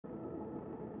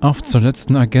Auf zur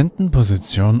letzten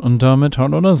Agentenposition und damit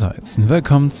hallo allerseits.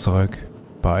 Willkommen zurück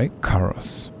bei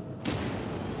Chorus.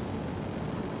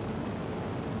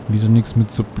 Wieder nichts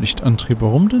mit Sublichtantrieb.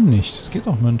 Warum denn nicht? Das geht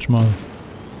auch manchmal.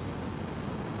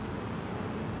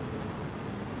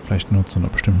 Vielleicht nur zu einer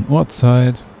bestimmten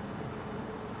Uhrzeit.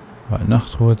 Weil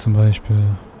Nachtruhe zum Beispiel.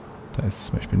 Da ist es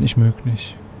zum Beispiel nicht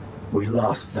möglich. We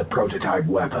lost the prototype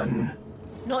weapon.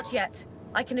 Not yet.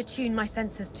 I can attune my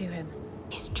senses to him.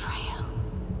 His trail.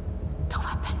 The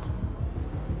weapon.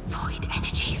 Void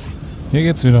energies. Hier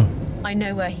geht's wieder. I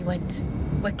know where he went.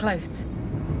 We're close.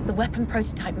 The weapon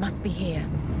prototype must be here.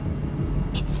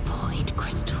 Its void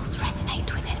crystals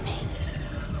resonate within me.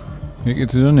 Hier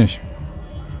geht's wieder nicht.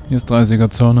 Hier ist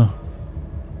 30er-Zone.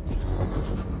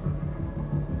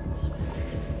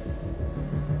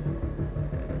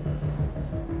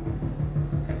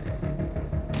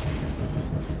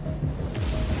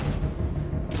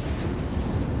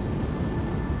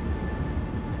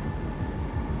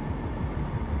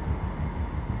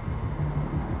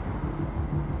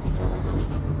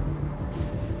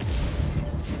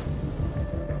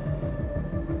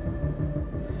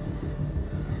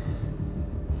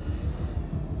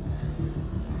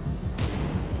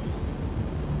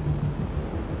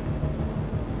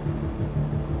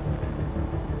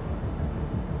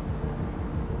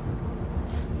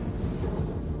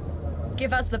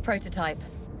 Give us the prototype.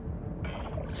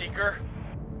 Seeker,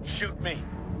 shoot me.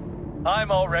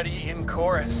 I'm already in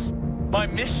chorus. My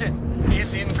mission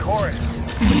is in chorus.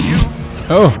 But you...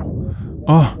 Oh!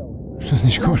 Oh! Das ist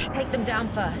nicht gut. Take them down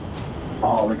first.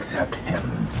 All except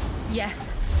him.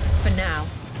 Yes, for now.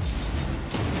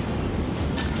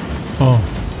 Oh.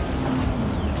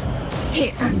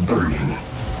 Hit. And burning.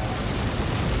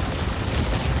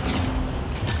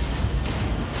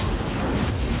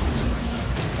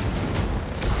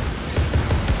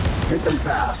 Hit them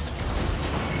fast.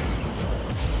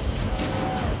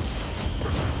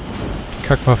 Die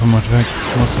Kackwaffe muss weg.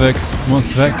 Muss weg.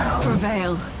 Muss weg.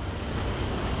 Prevail.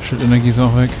 Schildenergie ist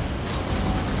auch weg.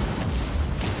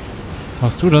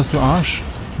 Hast du das, du Arsch?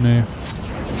 Nee.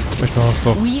 Vielleicht war es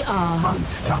doch. We are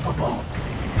Unstoppable.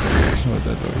 Ich wollte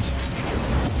da durch.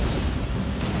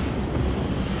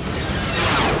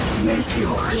 Make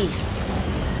your peace.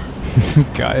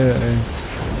 Geil, ey.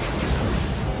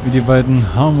 Wie die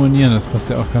beiden harmonieren, das passt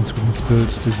ja auch ganz gut ins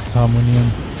Bild, dieses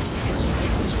Harmonieren.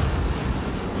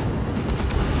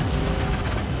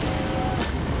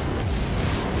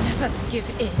 Never give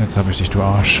in. Jetzt hab ich dich, du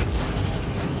Arsch.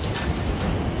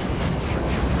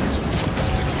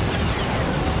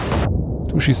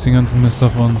 Du schießt den ganzen Mist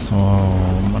auf uns. Oh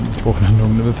Mann,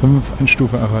 Bruchlandung, Level 5,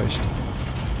 Endstufe erreicht.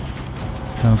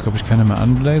 Jetzt kann uns, glaube ich, keiner mehr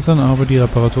anlasern, aber die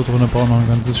Reparaturdrohne braucht noch ein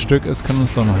ganzes Stück. Es kann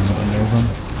uns doch noch jemand anlasern.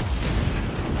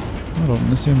 Oh, da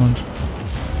unten ist jemand.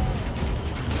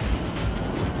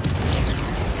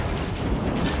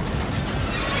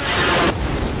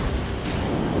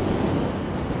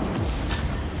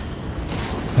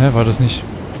 Hä, war das nicht?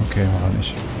 Okay, war er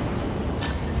nicht.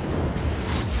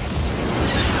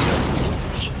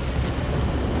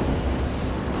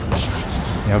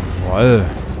 Jawoll.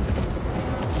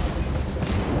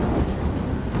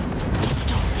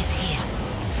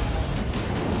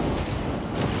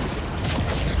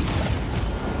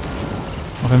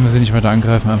 Auch wenn wir sie nicht weiter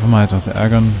angreifen, einfach mal etwas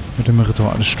ärgern mit dem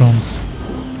Ritual des Sturms.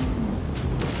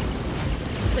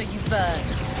 So you burn.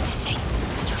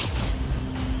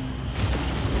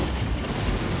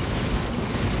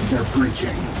 They're breaching.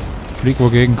 Flieg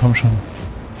wogegen, komm schon.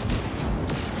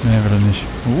 Nee, will er nicht.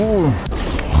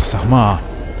 Och, sag mal.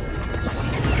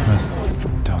 Schmeißt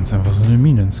da uns einfach so eine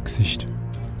Mine ins Gesicht.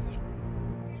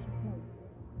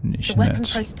 Nicht The weapon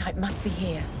nett. prototype must be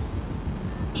here.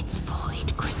 Its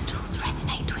void crystals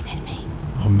resonate within me.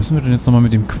 Warum müssen wir denn jetzt nochmal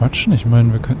mit ihm quatschen? Ich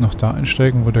meine, wir könnten auch da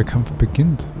einsteigen, wo der Kampf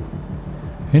beginnt.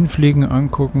 Hinfliegen,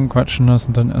 angucken, quatschen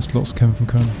lassen, dann erst loskämpfen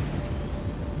können.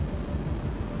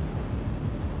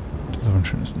 Das ist aber ein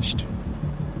schönes Licht.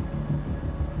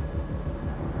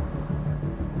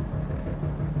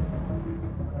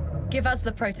 Give us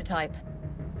the prototype.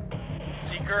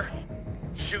 Seeker,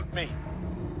 shoot me.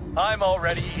 I'm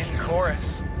already in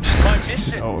chorus. My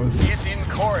mission is in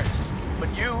chorus. But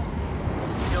you'll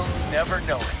never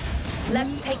know it.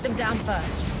 Let's take them down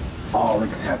first. All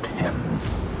except him.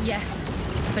 Yes,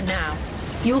 for now.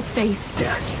 You'll face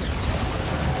Dead.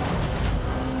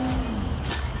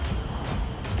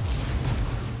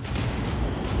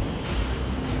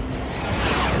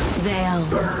 they'll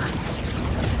Burn.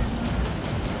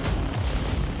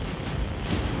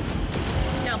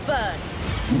 Now burn.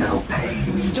 No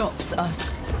pain. stops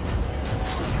us.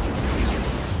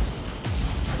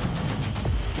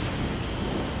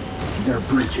 They're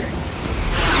breaching.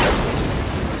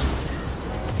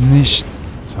 Nicht.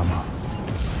 Sag mal.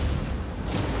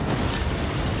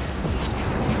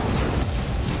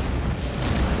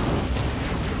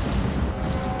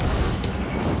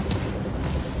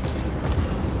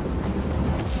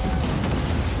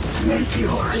 Make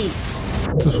yours.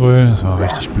 Zu früh, das war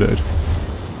richtig blöd.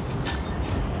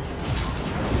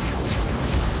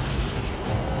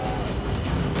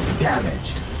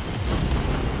 Damaged.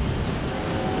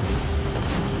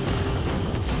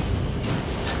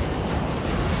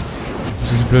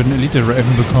 Diese blöden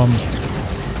Elite-Raven bekommen.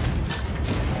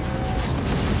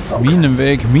 Minen im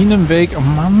Weg, Minen im Weg, oh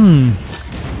Mann!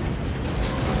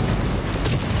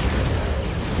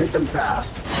 Hit them fast.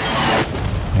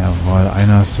 Jawohl,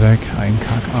 einer ist weg, ein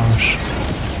Kackarsch.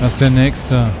 Das ist der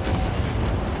nächste.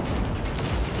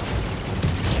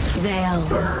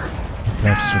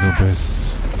 Bleibst du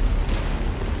bist.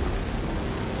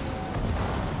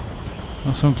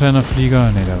 Noch so ein kleiner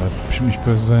Flieger. Ne, der wird bestimmt nicht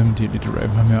böse sein. Die Elite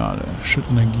Raven haben ja alle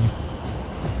Schuttenergie.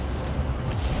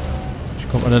 Ich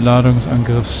glaube, alle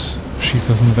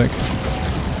Ladungsangriffsschießer sind weg.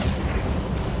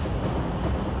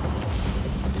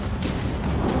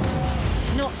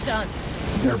 Not done.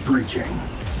 They're breaching.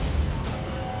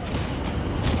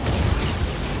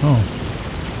 Oh.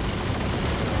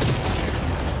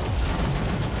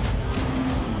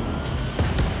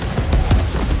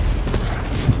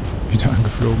 Wieder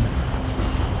angeflogen.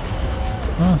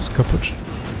 Ah, ist kaputt.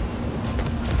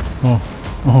 Oh.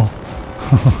 Oh.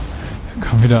 Da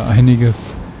kam wieder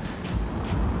einiges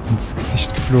ins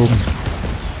Gesicht geflogen.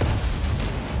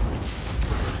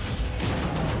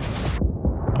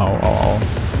 Au, au, au.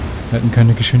 Wir hatten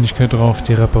keine Geschwindigkeit drauf.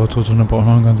 Die Reparaturtonne braucht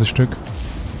noch ein ganzes Stück.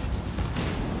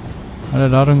 Alle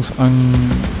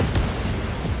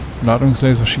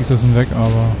Ladungslaserschießer sind weg,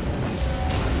 aber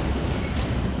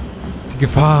die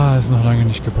Gefahr ist noch lange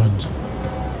nicht gebannt.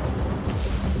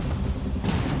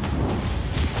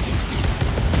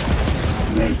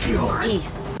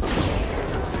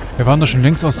 Wir waren da schon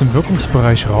längst aus dem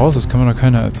Wirkungsbereich raus. Das kann mir doch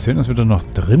keiner erzählen, dass wir da noch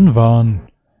drin waren.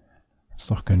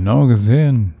 Ist doch genau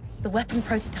gesehen. The weapon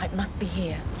prototype must be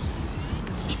here.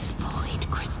 Its void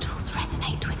crystals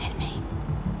resonate within me.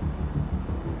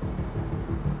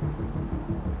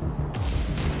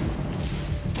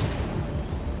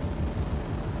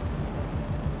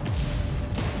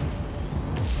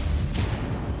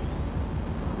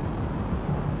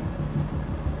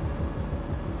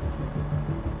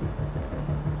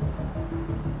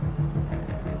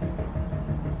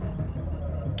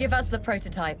 Give us the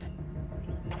prototype.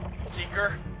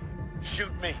 Seeker,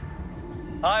 shoot me.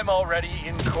 I'm already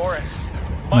in chorus.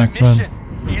 My mission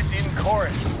is in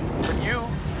chorus. But you'll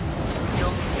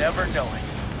never know it.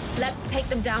 Let's take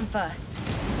them down first.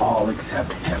 All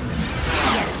except him.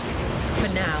 Yes. For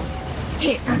now.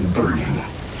 Hit. And burning.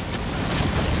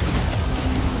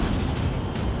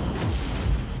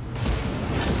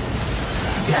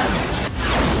 Damage.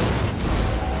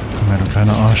 Komm her, du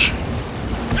kleiner Arsch.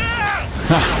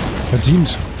 Ha!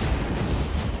 Verdient.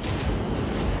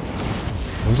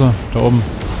 Wo ist er? Da oben.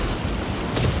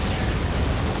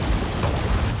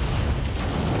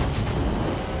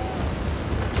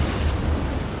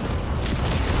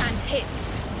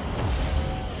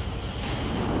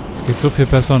 Es geht so viel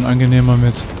besser und angenehmer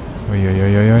mit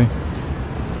uiuiuiui,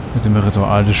 mit dem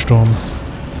Ritual des Sturms.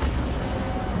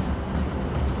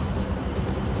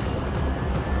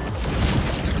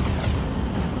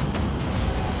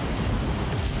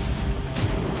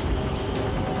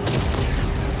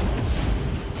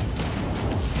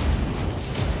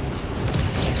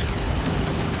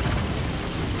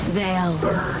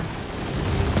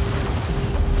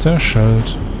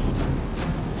 Zerstört.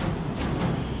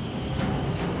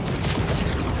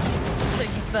 So you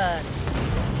burn.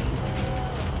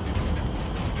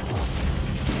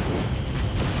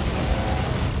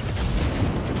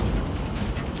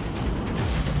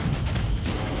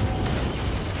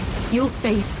 You'll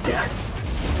face death.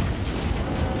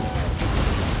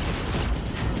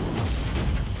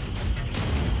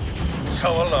 So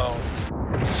alone.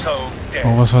 So dead.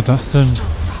 Oh, was war das denn?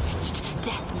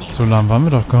 So lahm waren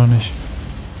wir doch gar nicht.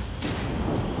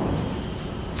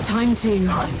 Time to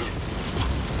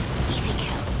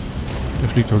Der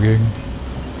fliegt dagegen.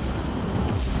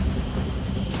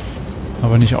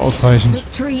 Aber nicht ausreichend.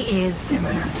 victory is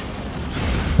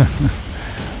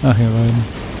Ach, ihr beiden.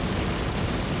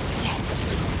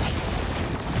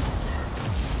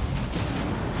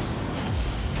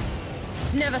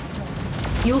 never stop.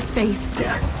 You'll face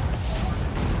Death.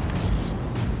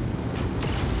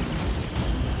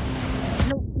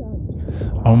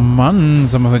 Oh Mann,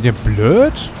 sag mal, seid ihr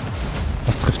blöd?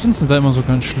 Was trifft uns denn da immer so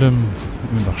ganz schlimm?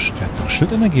 Der hat doch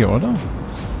Schildenergie, oder?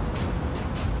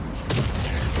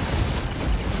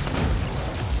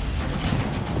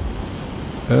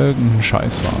 Irgendein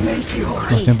Scheiß war's.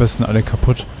 Macht die am besten alle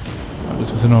kaputt.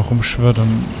 Alles, was hier noch rumschwirrt,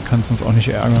 dann kann es uns auch nicht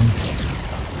ärgern.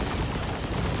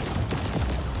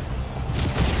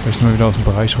 Vielleicht sind wir wieder aus dem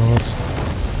Bereich raus.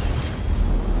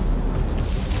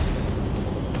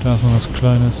 Da ist noch was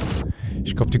Kleines.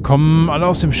 Ich glaube, die kommen alle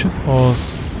aus dem Schiff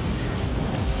raus.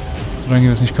 Solange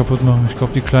wir es nicht kaputt machen. Ich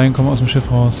glaube, die Kleinen kommen aus dem Schiff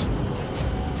raus.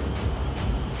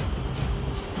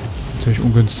 Natürlich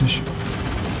ungünstig.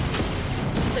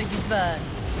 So you burn.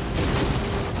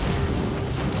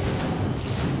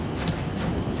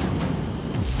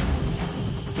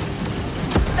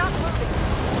 Stop moving.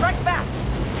 Strike back.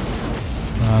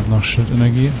 Er hat noch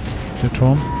Schildenergie. Der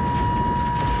Turm.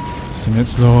 Was ist denn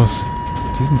jetzt los?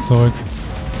 Diesen Zeug.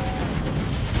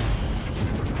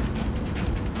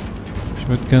 Ich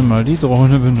würde gerne mal die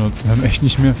Drohne benutzen. Wir haben echt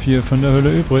nicht mehr viel von der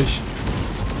Hölle übrig.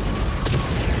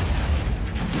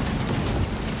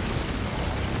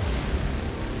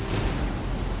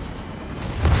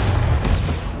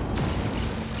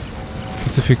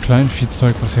 Viel zu viel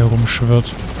Kleinviehzeug, was hier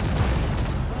rumschwirrt.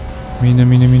 Mine,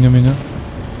 Mine, Mine, Mine.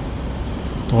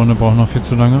 Drohne braucht noch viel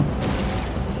zu lange.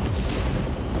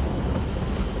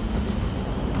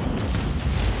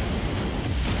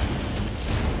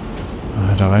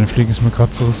 Da reinfliegen ist mir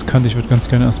gerade so riskant. Ich würde ganz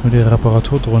gerne erstmal die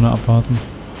Reparaturdrohne abwarten.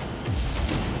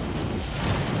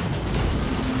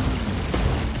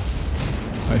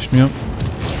 Reicht mir.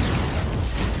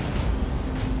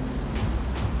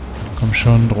 Komm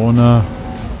schon, Drohne.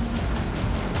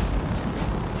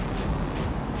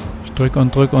 Ich drück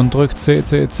und drück und drück. C,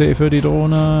 C, C für die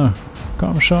Drohne.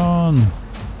 Komm schon.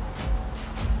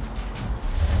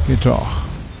 Geht doch.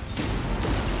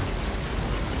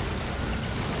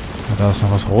 Da ist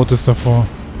noch was Rotes davor.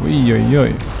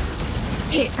 Uiuiui.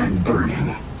 And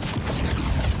burning.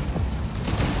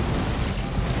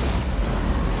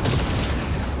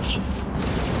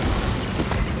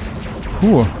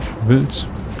 Wild.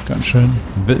 Ganz schön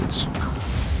wild.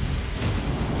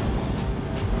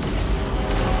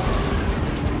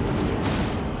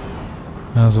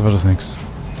 Ja, so war das nix.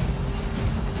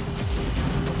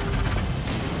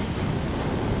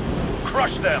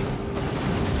 Crush them.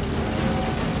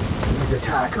 These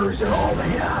attackers are all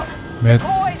they have. Mir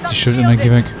jetzt die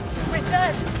Schildenergie weg.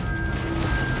 Return.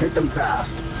 Hit them fast.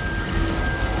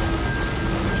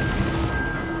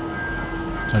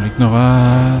 Da liegt noch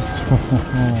was. Auf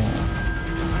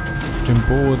dem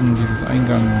Boden dieses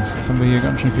Eingangs. Jetzt haben wir hier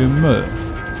ganz schön viel Müll.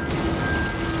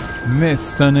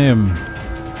 Mist daneben.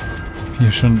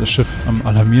 Hier schon das Schiff am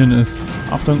Alarmieren ist.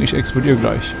 Achtung, ich explodiere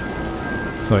gleich.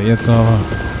 So, jetzt aber.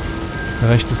 Da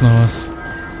rechts ist noch was.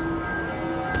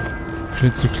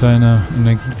 Klitzekleine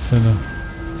Energiezelle.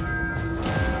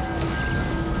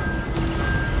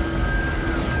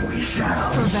 We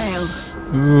shall. Prevail.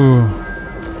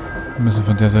 Wir müssen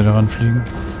von der Seite ranfliegen.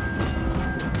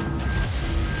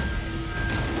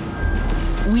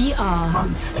 We are.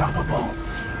 Unstoppable.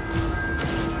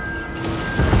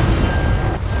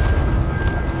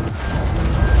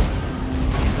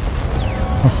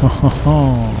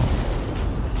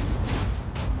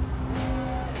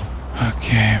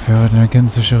 Okay, wir werden eine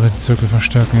ganz sichere die Zirkel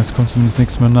verstärken. Jetzt kommt zumindest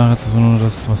nichts mehr nach. Jetzt ist nur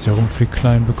das, was hier rumfliegt,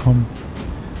 klein bekommen.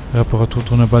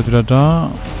 Reparaturdrohne bald wieder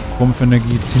da.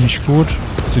 Rumpfenergie ziemlich gut.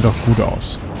 Sieht auch gut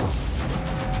aus.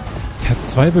 Der hat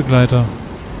 2 Begleiter.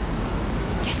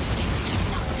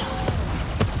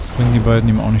 Jetzt bringen die beiden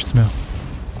ihm auch nichts mehr.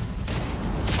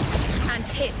 And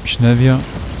hit. Wie schnell wir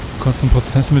kurz einen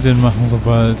Prozess mit denen machen,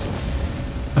 sobald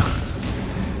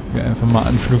wir einfach mal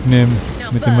Anflug nehmen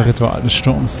mit dem Ritual des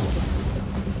Sturms.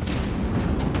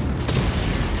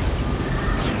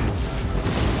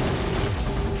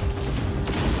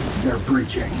 They're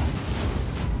breaching.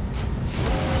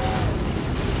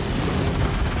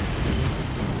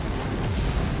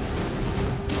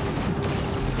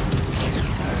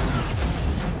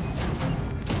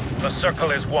 The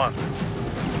circle is one.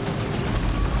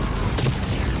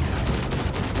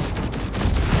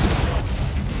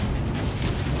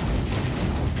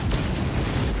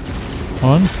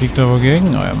 Und? Fliegt er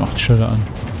wogegen? Oh, er macht Schilder an.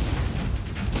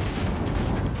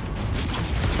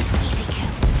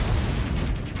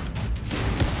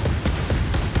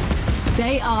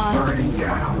 They are. Burning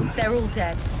down. They're all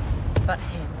dead. But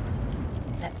him.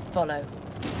 Let's follow.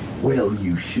 Will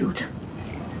you shoot?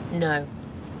 No.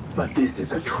 But this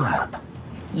is a trap.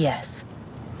 Yes.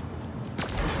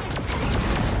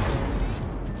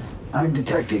 I'm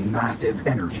detecting massive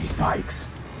energy spikes.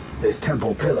 This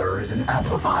temple pillar is an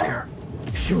amplifier.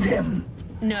 Shoot him.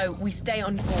 No, we stay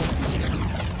on course.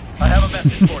 I have a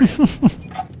message for you.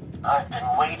 I've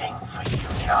been waiting for you,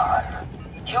 Nara.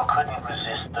 You couldn't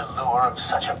resist the lure of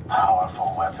such a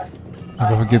powerful weapon.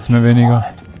 Dafür geht's mir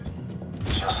weniger.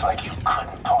 Just like you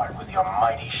couldn't part with your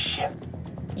mighty ship.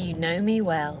 You know me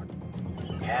well.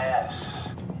 Yes,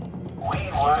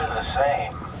 we were the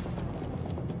same.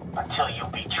 Until you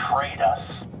betrayed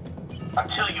us.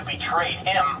 Until you betrayed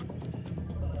him.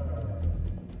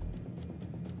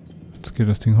 Jetzt geht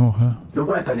das Ding hoch, ja? The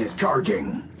weapon is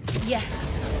charging. Yes.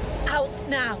 Out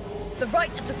now. The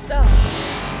right at the start.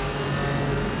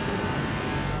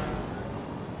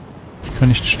 Ich kann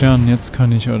nicht sternen, jetzt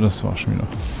kann ich, oh, das war schon wieder.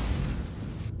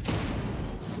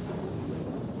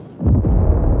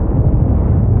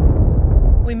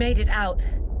 We made it out.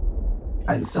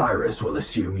 And Cyrus will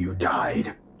assume you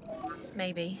died.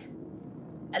 Maybe.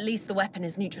 At least the weapon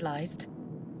is neutralized.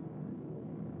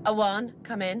 Awan,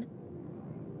 come in.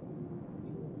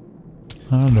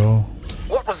 Hallo.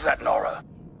 What was that, Nara?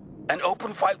 An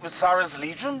open fight with Sarah's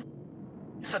legion?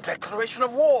 It's a declaration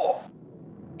of war.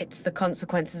 It's the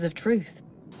consequences of truth.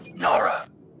 Nara.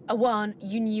 Awan,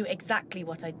 you knew exactly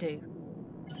what I'd do.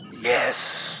 Yes.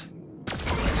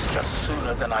 It's just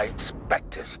sooner than I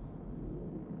expected.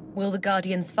 Will the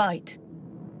Guardians fight?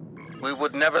 We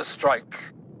would never strike.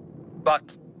 But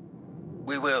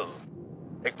we will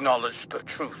acknowledge the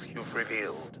truth you've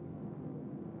revealed.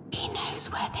 He knows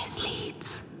where this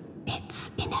leads. It's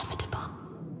inevitable.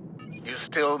 You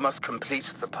still must complete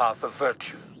the path of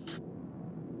virtues.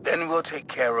 Then we'll take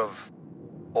care of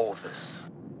all this.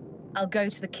 I'll go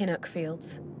to the Kinnock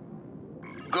fields.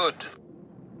 Good.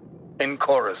 In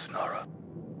chorus, Nara.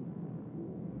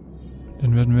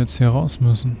 Dann werden wir jetzt hier raus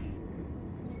müssen.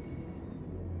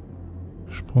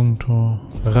 Sprungtor.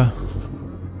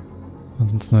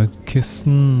 Ansonsten halt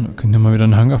Kisten. Wir können ja mal wieder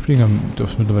einen Hangar fliegen. Wir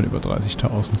dürfen mittlerweile über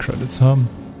 30.000 Credits haben.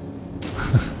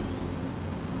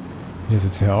 Wie es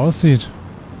jetzt hier aussieht.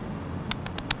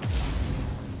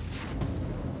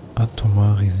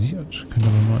 Atomarisiert. Können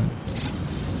wir mal.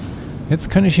 Jetzt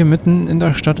kann ich hier mitten in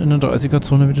der Stadt in der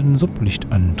 30er-Zone wieder den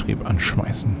Sublichtantrieb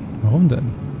anschmeißen. Warum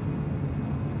denn?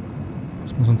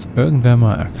 Das muss uns irgendwer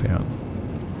mal erklären.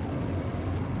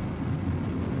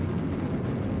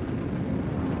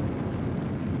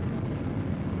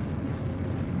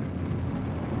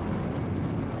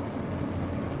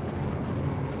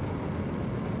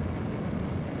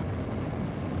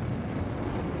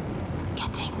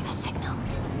 Getting a signal.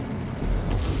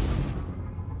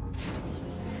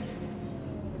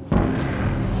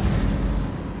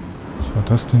 Was war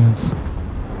das denn jetzt?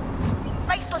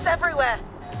 Faceless everywhere!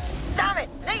 Damn it!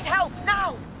 Need help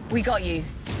now! We got you.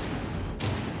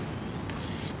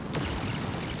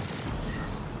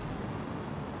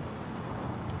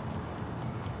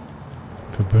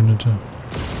 Verbündete.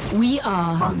 We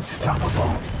are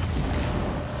Unstoppable.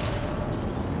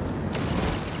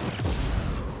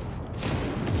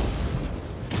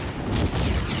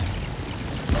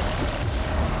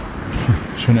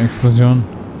 Schöne Explosion.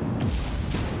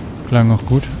 Klang auch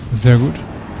gut. Sehr gut.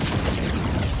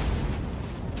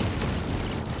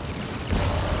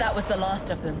 That was the last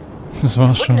of them. Das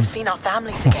war's Wouldn't schon. have seen our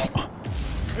families again.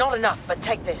 It's not enough, but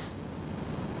take this.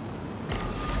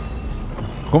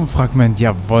 Rumpffragment.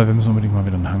 Jawohl, wir müssen unbedingt mal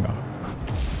wieder einen Hangar.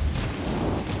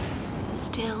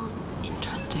 Still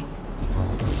interesting.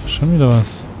 Schon wieder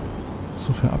was.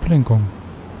 So viel Ablenkung.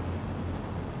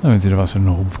 Na, wenn es wieder was für einen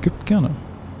Rumpf gibt, gerne.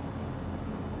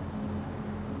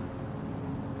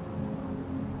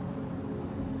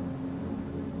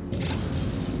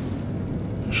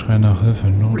 Schrei nach Hilfe.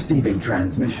 Not. Receiving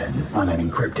transmission on an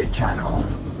encrypted channel.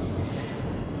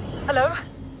 Hello?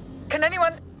 Can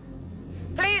anyone...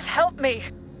 Please help me.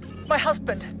 My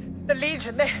husband, the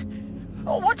Legion, they...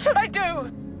 Oh, what should I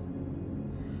do?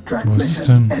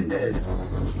 Transmission ended.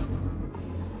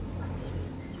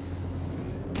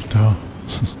 Da.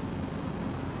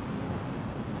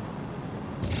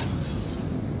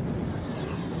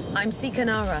 I'm Seeker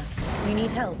Nara. We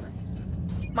need help.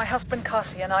 My husband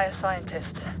Cassie and I are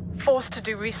scientists, forced to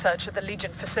do research at the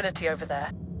Legion facility over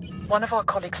there. One of our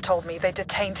colleagues told me they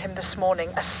detained him this morning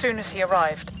as soon as he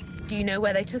arrived. Do you know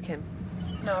where they took him?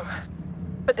 No,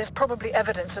 but there's probably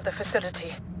evidence at the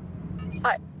facility.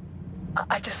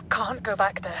 I just can't go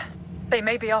back there. They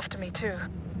may be after me too.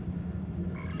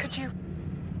 Could you,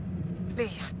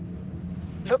 please,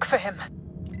 look for him?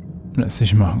 Lass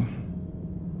sich machen.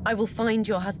 I will find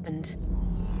your husband.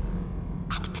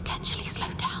 And potentially slow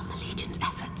down the Legion's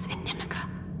efforts in Nimica.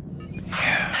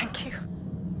 Thank you.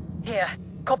 Here,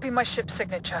 copy my ship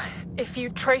signature. If you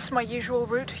trace my usual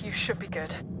route, you should be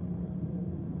good.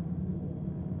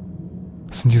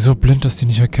 Sind die so blind, dass die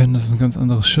nicht erkennen, dass es ein ganz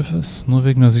anderes Schiff ist? Nur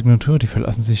wegen der Signatur? Die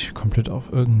verlassen sich komplett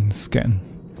auf irgendeinen Scan.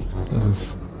 Das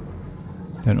ist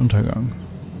deren Untergang.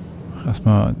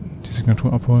 Erstmal die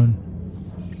Signatur abholen.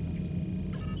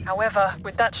 However,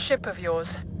 with that ship of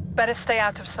yours, better stay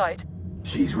out of sight.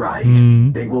 She's right.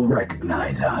 They will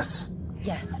recognize us.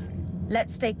 Yes.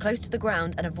 Let's stay close to the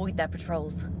ground and avoid their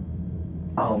patrols.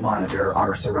 I'll monitor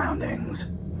our surroundings.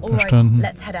 All right, Verstanden.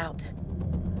 let's head out.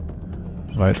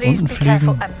 Weit Please unten be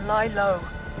careful fliegen. and lie low.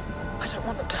 I don't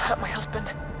want them to hurt my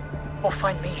husband or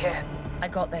find me here. I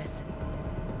got this.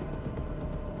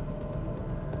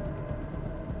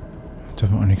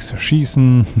 Dürfen auch nichts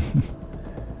erschießen.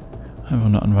 Einfach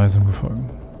eine Anweisung befolgen.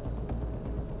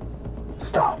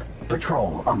 Stop.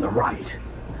 Patrol on the right.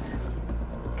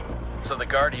 So the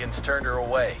Guardians turned her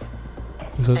away.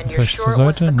 Wir sollten And you're vielleicht zur sure it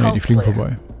was Seite? the Ne, die fliegen Cult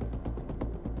vorbei.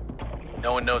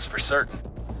 No one knows for certain.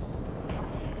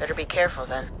 Better be careful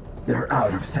then. They're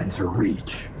out of sensor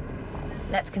reach.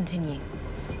 Let's continue.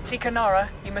 Seeker Nara,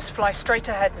 you must fly straight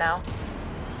ahead now.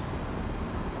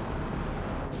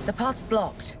 The path's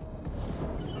blocked.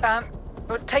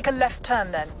 Take a left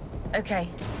turn then. Okay.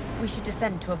 We should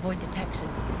descend to avoid detection.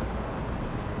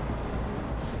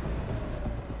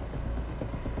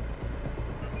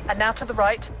 And now to the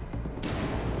right.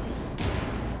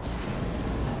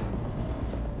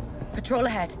 Patrol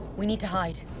ahead. We need to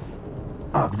hide.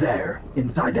 Up there,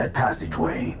 inside that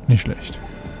passageway. Nicht schlecht.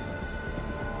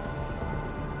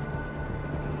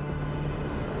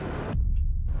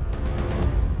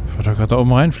 Ich wollte doch gerade da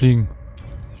oben reinfliegen.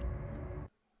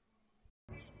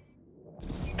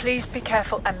 Please be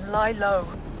careful and lie low.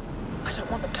 I don't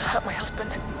want them to hurt my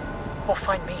husband or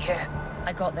find me here.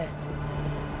 I got this.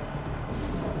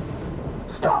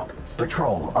 Stop.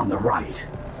 Patrol on the right.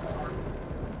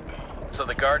 So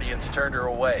the Guardians turned her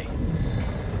away.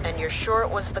 And you're sure it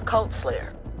was the Cult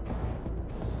Slayer?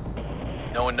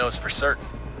 No one knows for certain.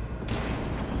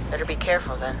 Better be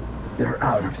careful then. They're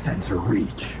out of sensor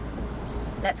reach.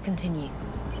 Let's continue.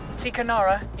 Seeker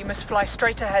Nara, you must fly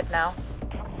straight ahead now.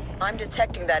 I'm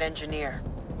detecting that engineer.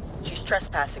 She's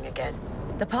trespassing again.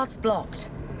 The path's blocked.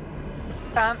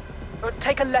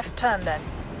 Take a left turn then.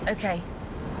 Okay.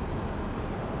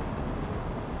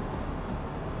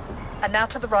 And now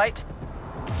to the right.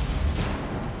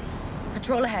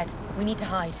 Patrol ahead. We need to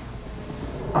hide.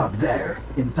 Up there,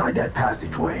 inside that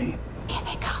passageway. Here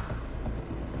they come.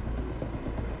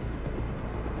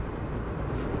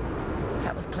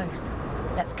 That was close.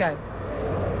 Let's go.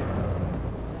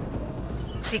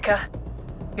 Seeker,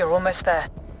 you're almost there.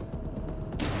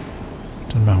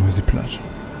 Dann machen wir sie platt.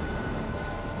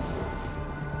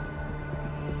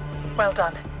 Well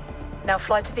done. Now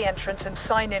fly to the entrance and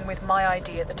sign in with my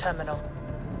ID at the terminal.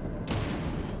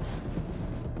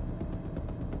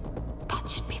 That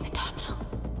should be the terminal.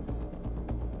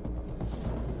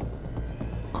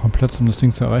 Kaum Platz, um das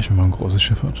Ding zu erreichen, wenn man ein großes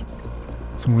Schiff hat.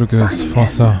 Zum Glück ist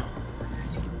Forza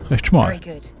recht schmal. Very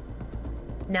good.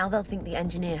 Now they'll think the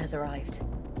engineer has arrived.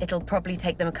 It'll probably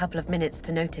take them a couple of minutes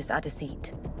to notice our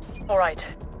deceit. All right.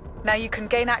 Now you can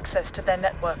gain access to their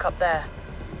network up there.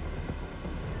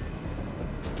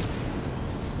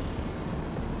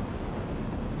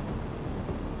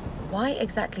 Why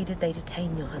exactly did they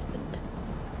detain your husband?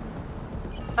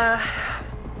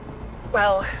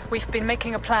 Well, we've been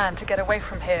making a plan to get away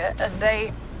from here, and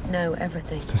they... Know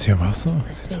everything. Ist das hier Wasser?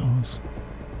 I Sieht so see. aus.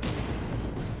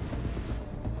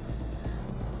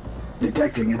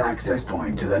 Detecting an access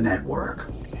point to the network.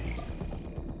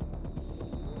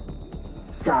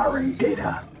 Scouring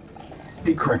data.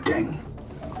 Decrypting.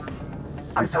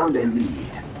 I found a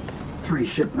lead. 3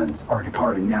 shipments are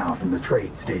departing now from the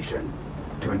trade station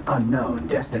to an unknown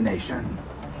destination.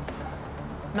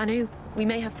 Manu, we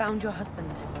may have found your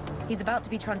husband. He's about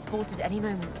to be transported any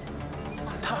moment.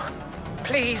 No.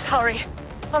 Please, hurry.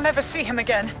 I'll never see him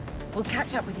again. We'll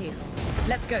catch up with you.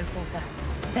 Let's go, Forza.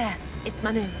 There, it's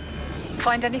Manu.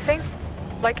 Find anything?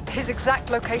 Like his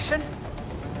exact location?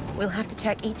 We'll have to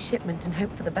check each shipment and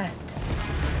hope for the best.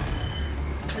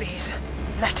 Please,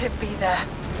 let it be there.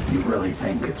 You really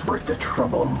think it's worth the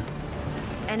trouble?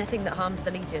 Anything that harms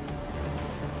the Legion.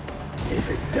 If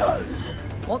it does.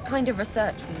 What kind of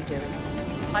research were you doing?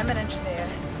 I'm an engineer,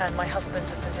 and my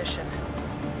husband's a physician.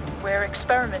 We're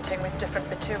experimenting with different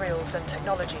materials and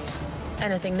technologies.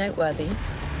 Anything noteworthy?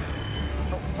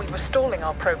 We were stalling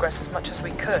our progress as much as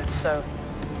we could, so...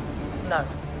 no.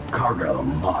 Cargo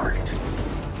marked.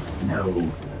 No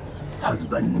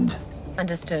husband.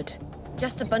 Understood.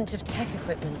 Just a bunch of tech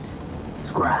equipment.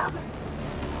 Scrap.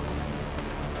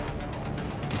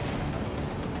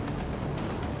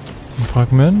 Ein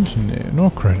Fragment? Nee,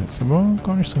 nur Credits, aber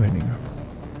gar nicht so wenige.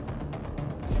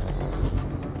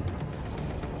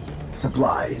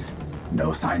 supplies.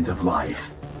 No signs of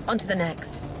life. On to the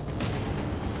next.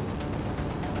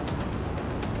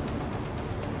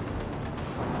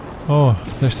 Oh,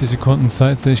 60 Sekunden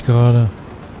Zeit sehe ich gerade.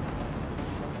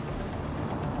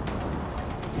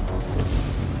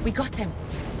 We got him.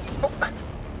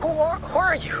 Who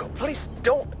are you? Please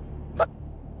don't.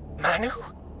 Manu?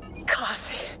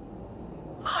 Kasi.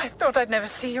 I thought I'd never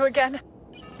see you again.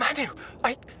 Manu,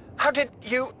 how did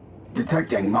you...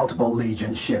 Detecting multiple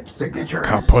Legion ship signatures.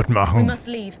 Kaputt We machen. must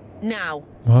leave. Now.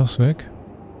 Was, weg?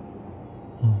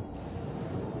 Hm.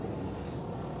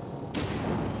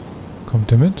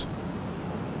 Kommt ihr mit?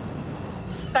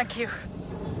 Thank you.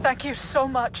 Thank you so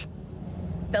much.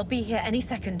 They'll be here any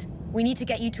second. We need to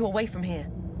get you two away from here.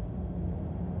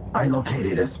 I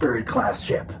located a Spirit-class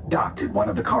ship docked at one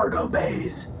of the cargo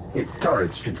bays. Its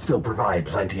turrets should still provide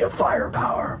plenty of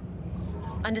firepower.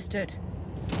 Understood.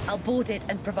 I'll board it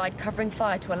and provide covering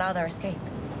fire to allow their escape.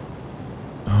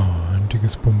 Oh, ein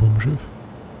dickes Bum-Bum-Schiff.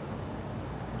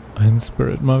 Ein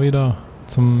Spirit mal wieder.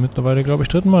 Zum mittlerweile, glaube ich,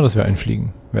 dritten Mal, dass wir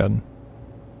einfliegen werden.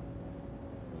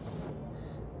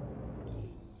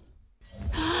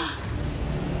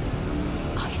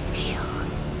 I feel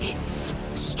its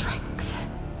strength.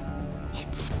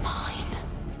 It's mine.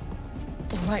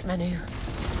 All right, Manu.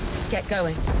 Get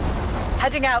going.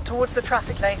 Heading out towards the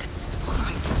traffic lane. All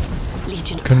right.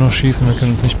 Legion. Wir können noch schießen, wir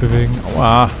können uns nicht bewegen.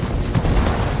 Aua!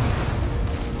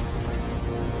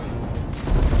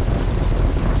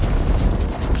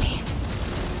 Cleared.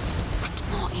 And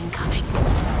more incoming.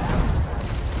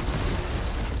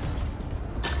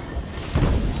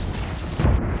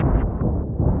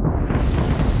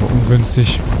 So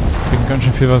ungünstig. Kriegen ganz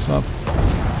schön viel was ab.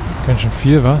 Ganz schön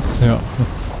viel was? Ja.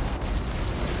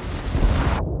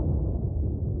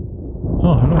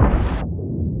 Oh, hallo.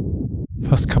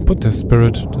 Fast kaputt, der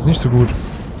Spirit. Das ist nicht so gut.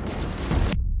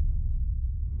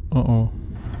 Oh oh.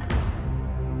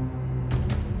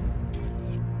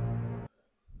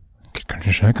 Geht ganz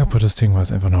schön schnell kaputt, das Ding, weil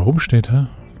es einfach noch rumsteht, hä?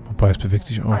 Wobei, es bewegt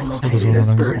sich auch so oder so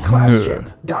langsam. Oh, nö.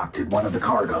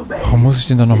 Warum muss ich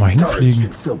denn da nochmal hinfliegen?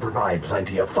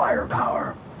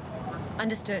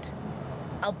 Understood.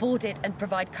 I'll board it and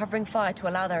provide covering fire to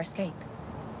allow their escape.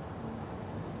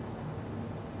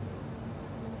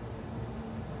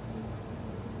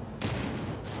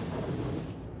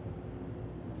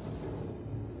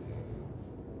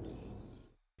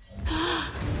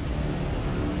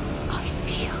 I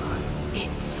feel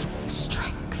its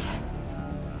strength.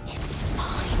 It's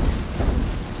mine.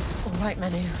 All right,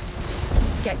 Manu.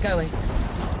 Get going.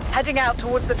 Heading out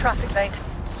towards the traffic lane.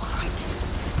 All right.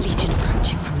 Legion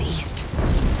approaching from the east.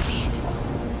 Cleared.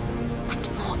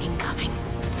 And more incoming.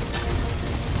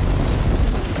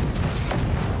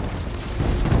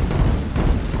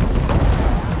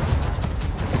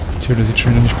 Tja, das sieht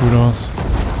schon wieder nicht gut aus.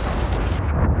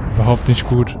 Überhaupt nicht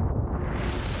gut.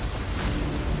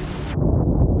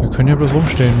 Wir können hier bloß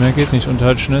rumstehen, mehr geht nicht. Und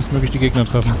halt schnellstmöglich die Gegner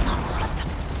treffen.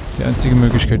 Die einzige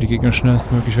Möglichkeit, die Gegner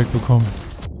schnellstmöglich wegbekommen.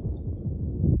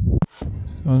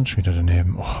 Und schon wieder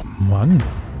daneben. Och, Mann.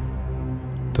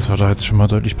 Das war doch jetzt schon mal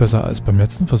deutlich besser als beim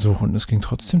letzten Versuch. Und es ging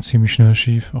trotzdem ziemlich schnell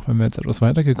schief. Auch wenn wir jetzt etwas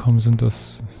weitergekommen sind,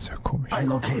 das ist ja komisch.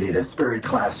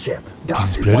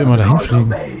 Dieses blöde immer dahin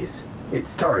fliegen.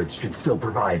 Its turrets should still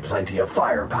provide plenty of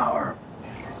firepower.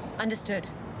 Understood.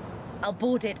 I'll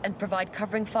board it and provide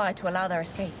covering fire to allow their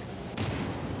escape.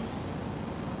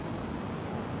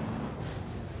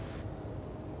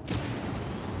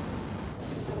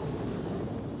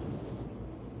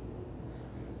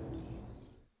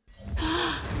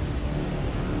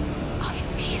 I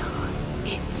feel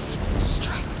its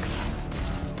strength.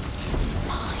 It's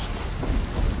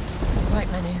mine.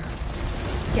 Right, Manu.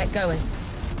 Get going.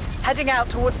 Heading out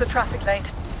towards the traffic lane.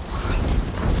 All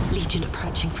right. Legion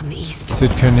approaching from the east.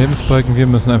 Seht keinen Lebensbalken, wir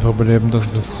müssen einfach überleben, das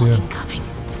ist das Ziel. Incoming.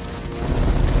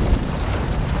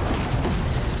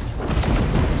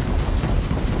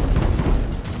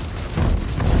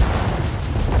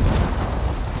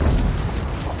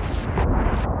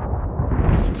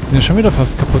 Sind ja schon wieder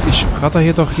fast kaputt. Ich ratter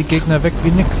hier doch die Gegner weg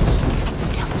wie nix.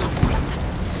 Still not all of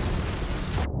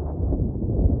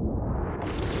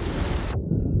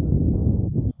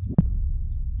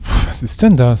them. Was ist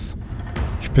denn das?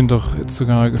 Ich bin doch jetzt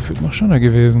sogar gefühlt noch schneller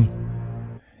gewesen.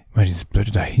 Immer dieses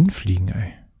blöde dahinfliegen,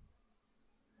 ey.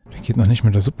 Da geht noch nicht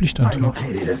mal der I Sublichtantrieb.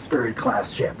 located a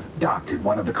Spirit-class ship docked at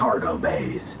one of the cargo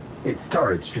bays. Its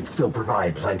turrets should still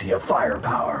provide plenty of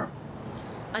firepower.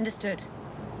 Understood.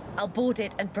 I'll board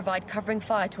it and provide covering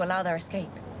fire to allow their escape.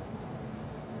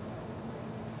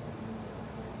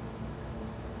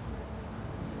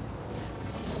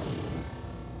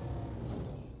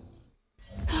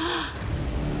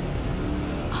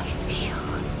 I feel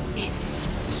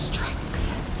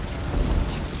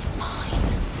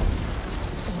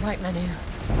All right, Manu.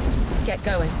 Get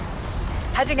going.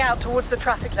 Heading out towards the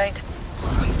traffic lane. All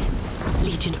right.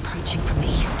 Legion approaching from the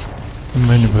east.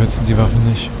 Immerhin überhitzen die Waffen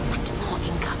nicht. And more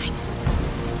incoming.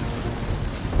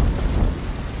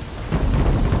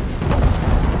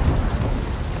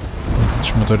 Das sieht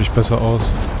schon mal deutlich besser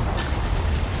aus.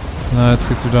 Na, jetzt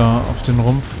geht's wieder auf den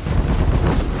Rumpf.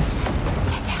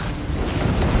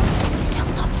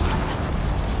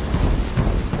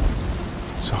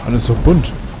 Ist doch alles so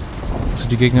bunt. Also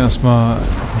die Gegner erstmal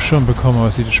auf den Schirm bekommen, aber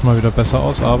es sieht jetzt schon mal wieder besser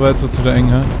aus. Aber jetzt wird es wieder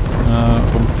enger.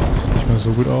 Rumpf nicht mehr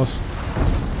so gut aus.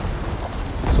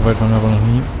 So weit waren wir aber noch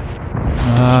nie.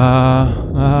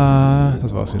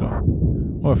 Das war's wieder.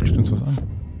 Oh, er fliegt uns was an.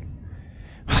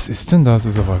 Was ist denn das?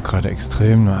 Ist aber gerade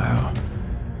extrem. Naja.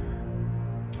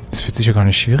 Es fühlt sich ja gar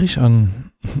nicht schwierig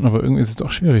an. Aber irgendwie ist es doch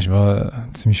schwierig, weil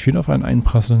ziemlich viel auf einen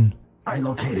einprasseln. I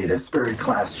located a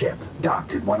Spirit-class ship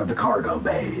docked at one of the cargo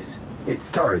bays.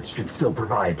 Its turrets should still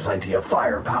provide plenty of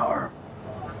firepower.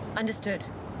 Understood.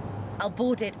 I'll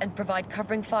board it and provide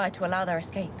covering fire to allow their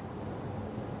escape.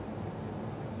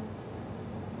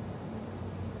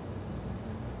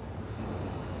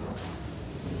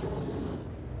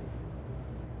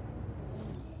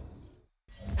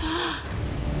 I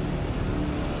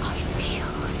feel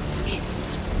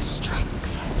its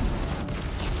strength.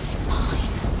 It's mine.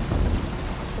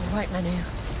 All right, Manu.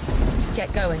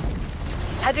 Get going.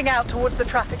 Heading out towards the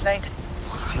traffic lane.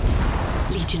 All right.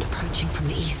 Legion approaching from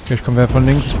the east. Vielleicht kommt wer von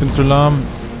links, ich bin zu lahm. And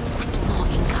more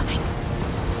incoming.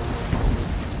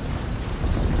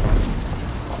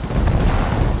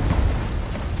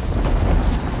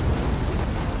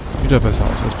 Wieder besser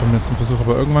aus als beim letzten Versuch,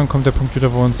 aber irgendwann kommt der Punkt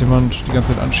wieder, wo uns jemand die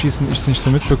ganze Zeit anschießt und ich es nicht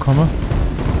so mitbekomme.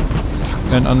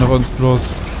 Während andere uns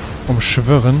bloß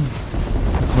umschwirren.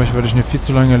 Zum Beispiel hatte ich eine viel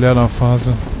zu lange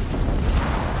Leerlaufphase.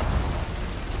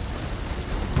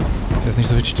 Der ist nicht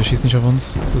so wichtig, der schießt nicht auf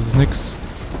uns. Das ist nix.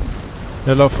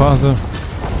 Leerlaufphase.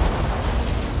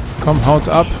 Komm, haut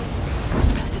ab.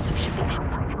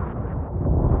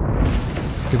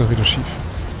 Das geht doch wieder schief.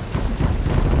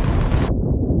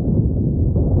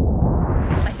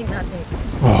 I think that's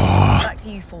it. Boah. Back to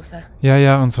you, Forcer.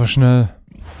 Ja, und zwar schnell.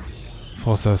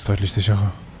 Forza ist deutlich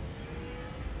sicherer.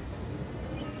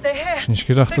 They're here. Ich nicht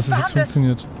gedacht, dass es jetzt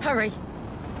funktioniert. Hurry.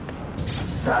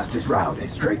 Fastest route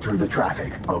is straight through the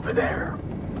traffic over there.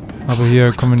 Aber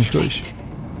hier kommen wir nicht durch.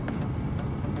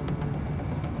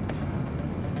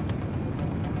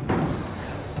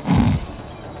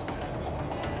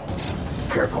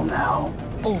 Careful now.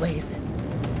 Always.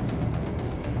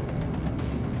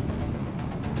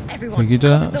 Hier Everyone, geht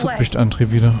out der of the way.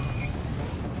 Sublichtantrieb wieder.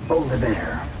 Over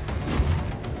there.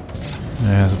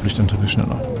 Naja, Sublichtantrieb ist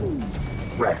schneller.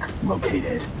 Wreck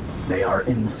located. They are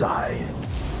inside.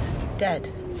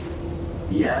 Dead.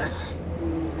 Yes.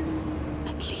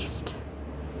 At least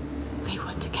they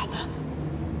were together.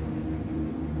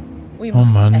 We Oh,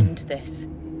 must Mann. end this.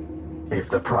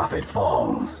 If the Prophet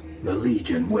falls, the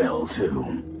Legion will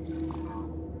too.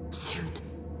 Soon.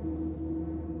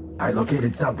 I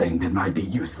located something that might be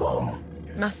useful.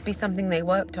 Must be something they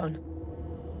worked on.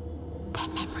 Their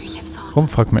memory lives on.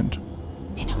 Rumpffragment.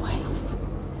 In a way.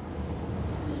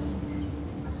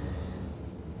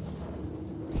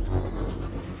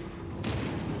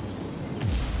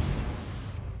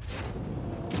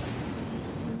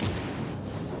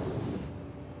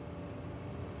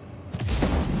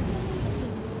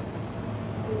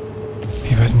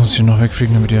 Wie weit muss ich noch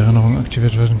wegfliegen, damit die Erinnerung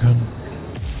aktiviert werden kann?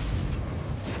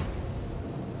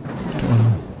 Da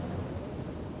unten.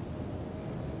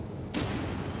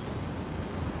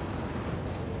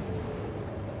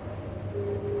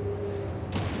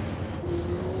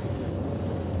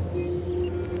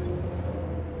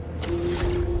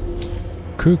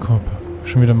 Kühlkörper.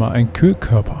 Schon wieder mal ein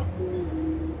Kühlkörper.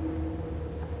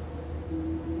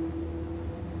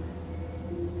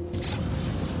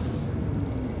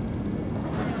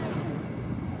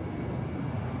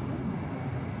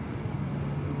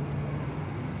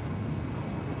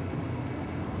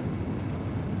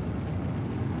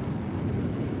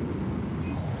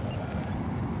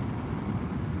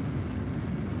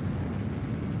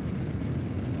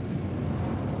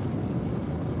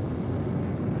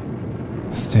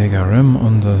 Rim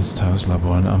und das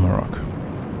Taoslabor in Amarok.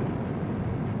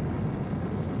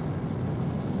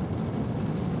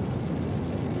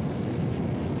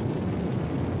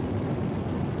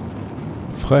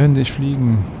 Freihändig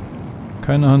fliegen.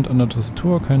 Keine Hand an der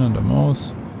Tastatur, keine Hand der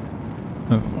Maus.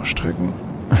 Einfach mal strecken.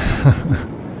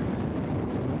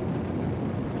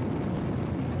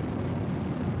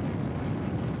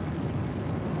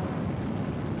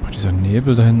 Dieser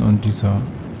Nebel dahin und dieser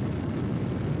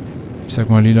Ich sag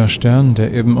mal lila Stern,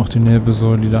 der eben auch die Nebel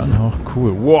so lila anhaucht.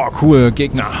 Cool. Wow, cool,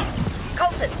 Gegner.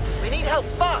 Colton, we need help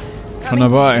fast. Schon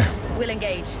dabei. We'll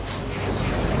engage.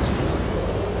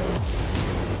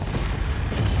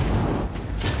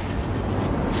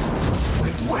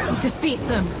 Defeat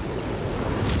them.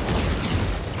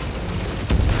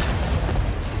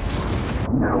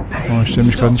 Oh, ich stelle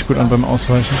mich gerade nicht gut an beim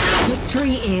Ausweichen.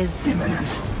 Victory is imminent.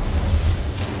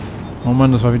 Oh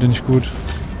Mann, das war wieder nicht gut.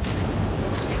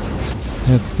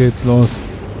 Jetzt geht's los.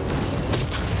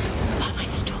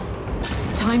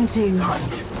 Time to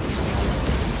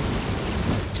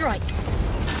Strike.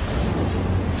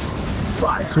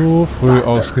 Zu früh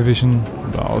ausgewichen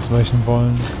oder ausweichen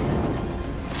wollen.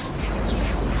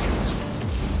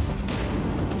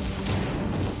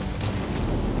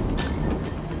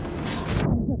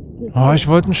 Oh, ich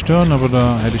wollte ihn stören, aber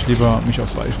da hätte ich lieber mich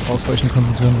aufs Ausweichen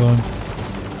konzentrieren sollen.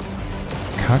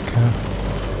 Kacke.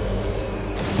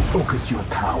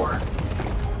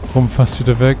 Rumpf fast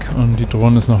wieder weg und die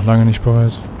Drohne ist noch lange nicht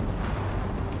bereit.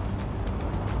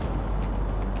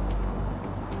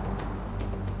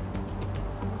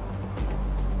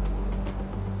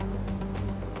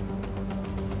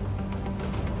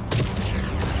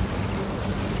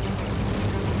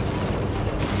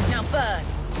 Now burn.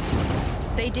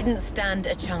 They didn't stand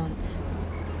a chance.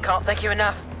 Can't thank you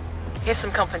enough. Here's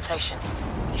some compensation.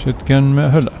 Ich hätte gern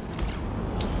mehr Hölle.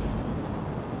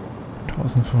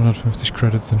 1550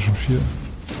 Credits sind schon viel.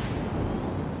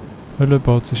 Hölle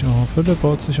baut sich auf, Hölle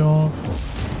baut sich auf.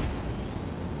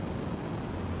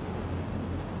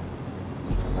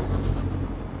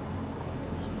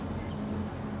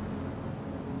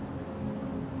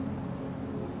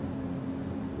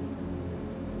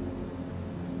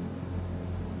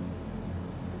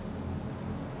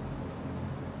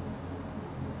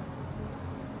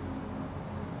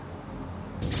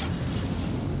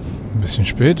 Ein bisschen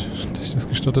spät, dass ich das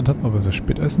gestartet habe, aber so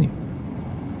spät als nie.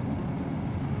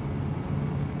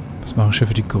 Was machen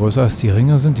Schiffe, die größer als die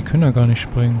Ringe sind? Die können ja gar nicht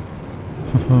springen.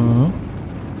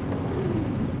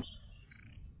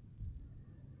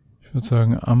 Ich würde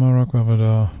sagen Amarok,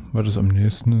 weil das am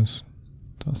nächsten ist.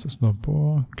 Da ist das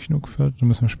Labor, Knuckfeld, da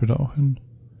müssen wir später auch hin.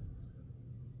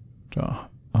 Da,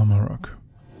 Amarok.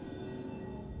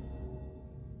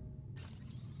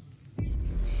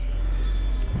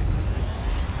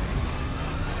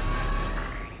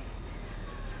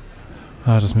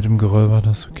 Ah, das mit dem Geröll war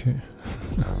das, okay.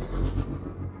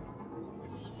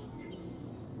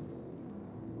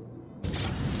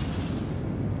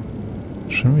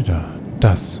 Schon wieder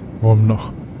das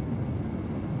Wurmloch.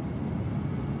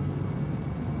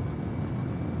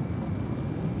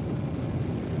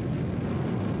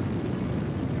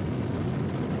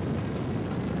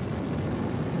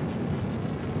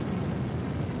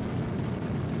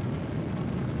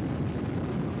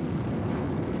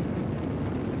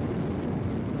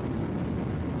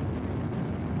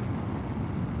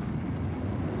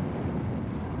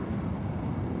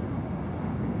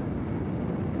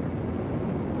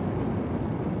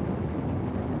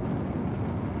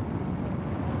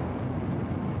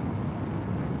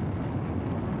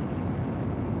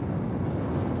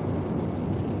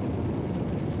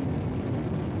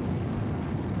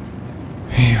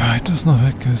 Wie weit das noch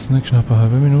weg ist, eine knappe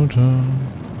halbe Minute.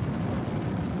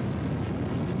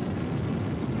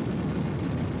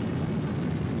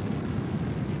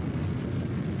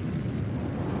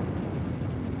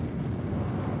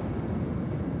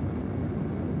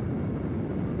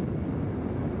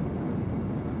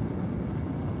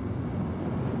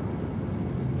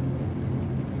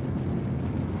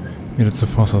 Wieder zu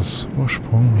Fossers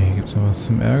Ursprung. Nee, gibt's da was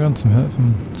zum Ärgern, zum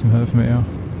Helfen? Zum Helfen eher.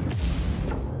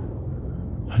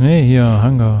 Ach nee, hier,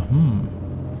 Hangar.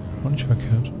 Auch nicht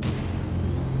verkehrt.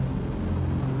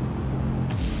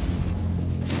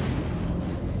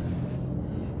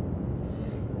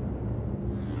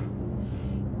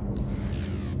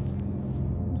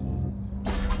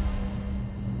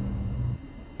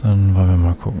 Dann wollen wir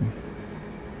mal gucken.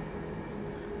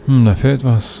 Da fehlt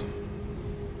was.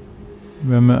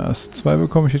 Wir haben ja erst 2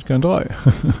 bekommen, ich hätte gern 3.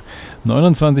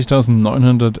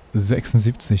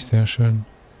 29.976, sehr schön.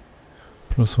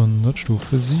 Plus 100,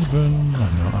 Stufe 7.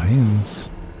 Nur 1.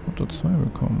 Oder 2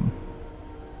 bekommen.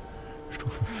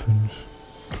 Stufe 5.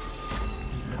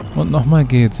 Und nochmal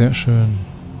geht, sehr schön.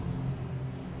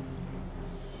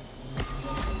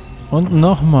 Und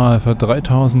nochmal für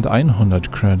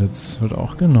 3.100 Credits wird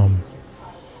auch genommen.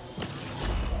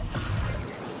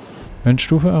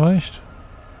 Endstufe erreicht?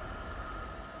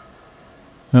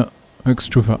 Ja,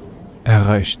 Höchststufe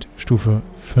erreicht. Stufe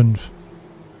 5.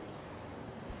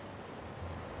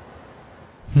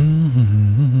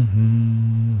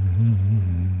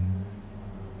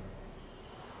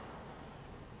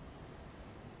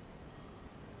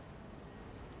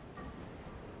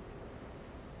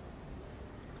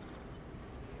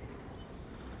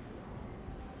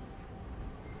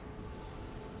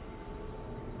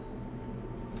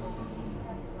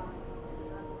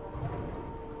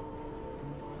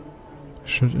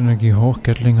 Schildenergie hoch,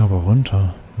 Gatling aber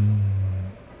runter.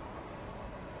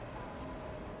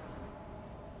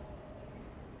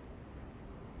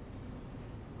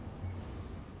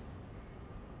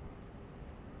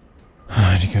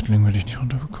 Die Gatling will ich nicht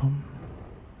runterbekommen.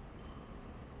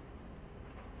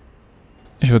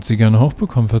 Ich würde sie gerne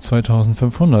hochbekommen für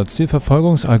 2500.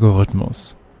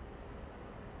 Zielverfolgungsalgorithmus.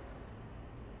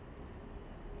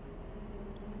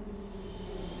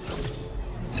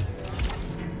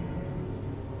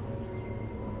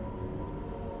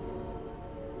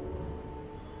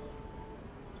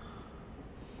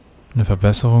 Eine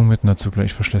Verbesserung mit einer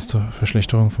zugleich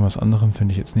Verschlechterung von was anderem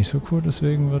finde ich jetzt nicht so cool,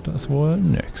 deswegen wird das wohl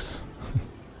nix.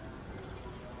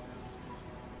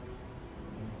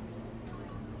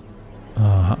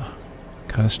 Aha.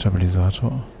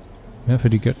 Kreisstabilisator. Mehr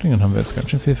für die Gatling, dann haben wir jetzt ganz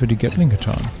schön viel für die Gatling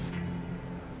getan.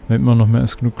 Wir haben immer noch mehr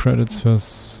als genug Credits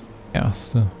fürs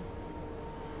Erste.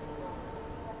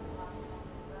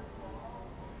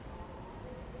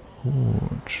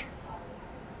 Gut.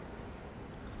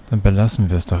 Dann belassen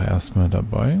wir es doch erstmal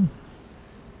dabei.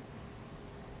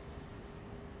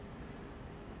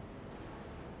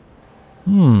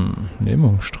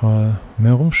 Lähmungsstrahl.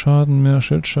 Mehr Rumpfschaden, mehr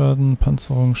Schildschaden,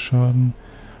 Panzerungsschaden.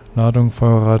 Ladung,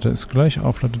 Feuerrate ist gleich,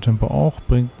 Aufladetempo auch,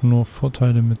 bringt nur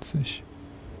Vorteile mit sich.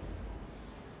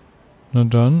 Na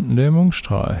dann,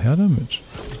 Lähmungsstrahl, her damit.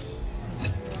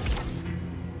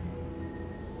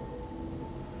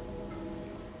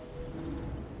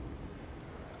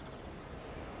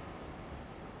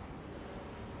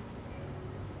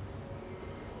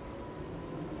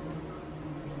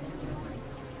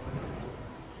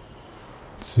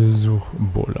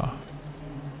 Zielsuchbola.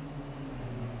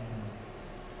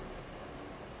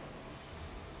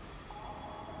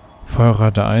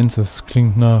 Feuerrate 1, das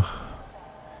klingt nach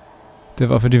der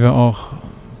Waffe, die wir auch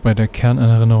bei der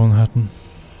Kernerinnerung hatten.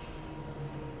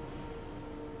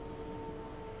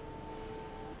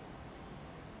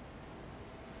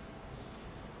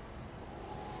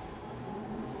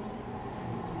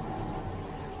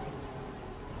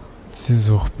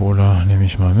 Zielsuchbola nehme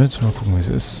ich mal mit. Mal gucken, wie es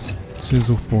ist.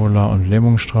 Zielsuchbola und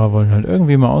Lähmungsstrahl wollen halt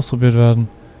irgendwie mal ausprobiert werden.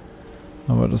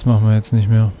 Aber das machen wir jetzt nicht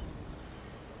mehr.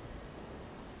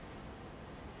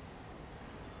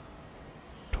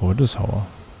 Todeshauer.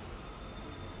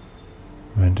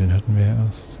 Moment, den hatten wir ja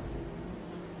erst.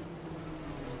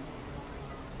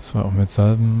 Das war auch mit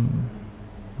Salben.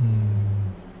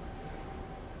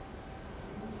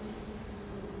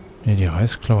 Ne, die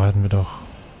Reißklaue hatten wir doch.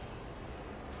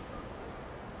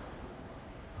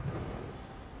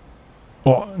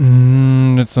 Oh,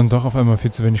 jetzt dann doch auf einmal viel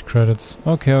zu wenig Credits.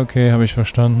 Okay, okay, habe ich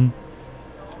verstanden.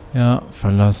 Ja,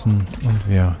 verlassen. Und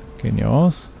wir gehen hier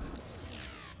raus.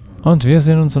 Und wir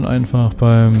sehen uns dann einfach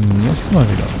beim nächsten Mal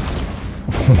wieder.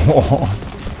 Oh.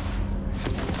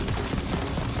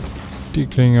 Die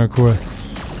klingen ja cool.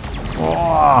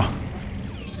 Oh.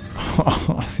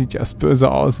 Sieht ja erst böse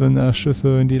aus, wenn da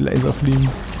Schüsse in die Laser fliegen.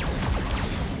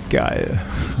 Geil.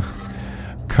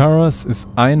 Chorus ist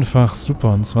einfach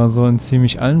super. Und zwar so in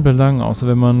ziemlich allen Belangen. Außer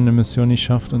wenn man eine Mission nicht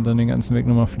schafft und dann den ganzen Weg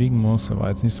nochmal fliegen muss. Er war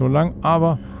jetzt nicht so lang,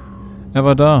 aber er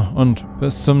war da. Und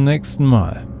bis zum nächsten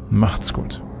Mal. Macht's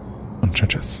gut. Und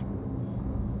tschüss.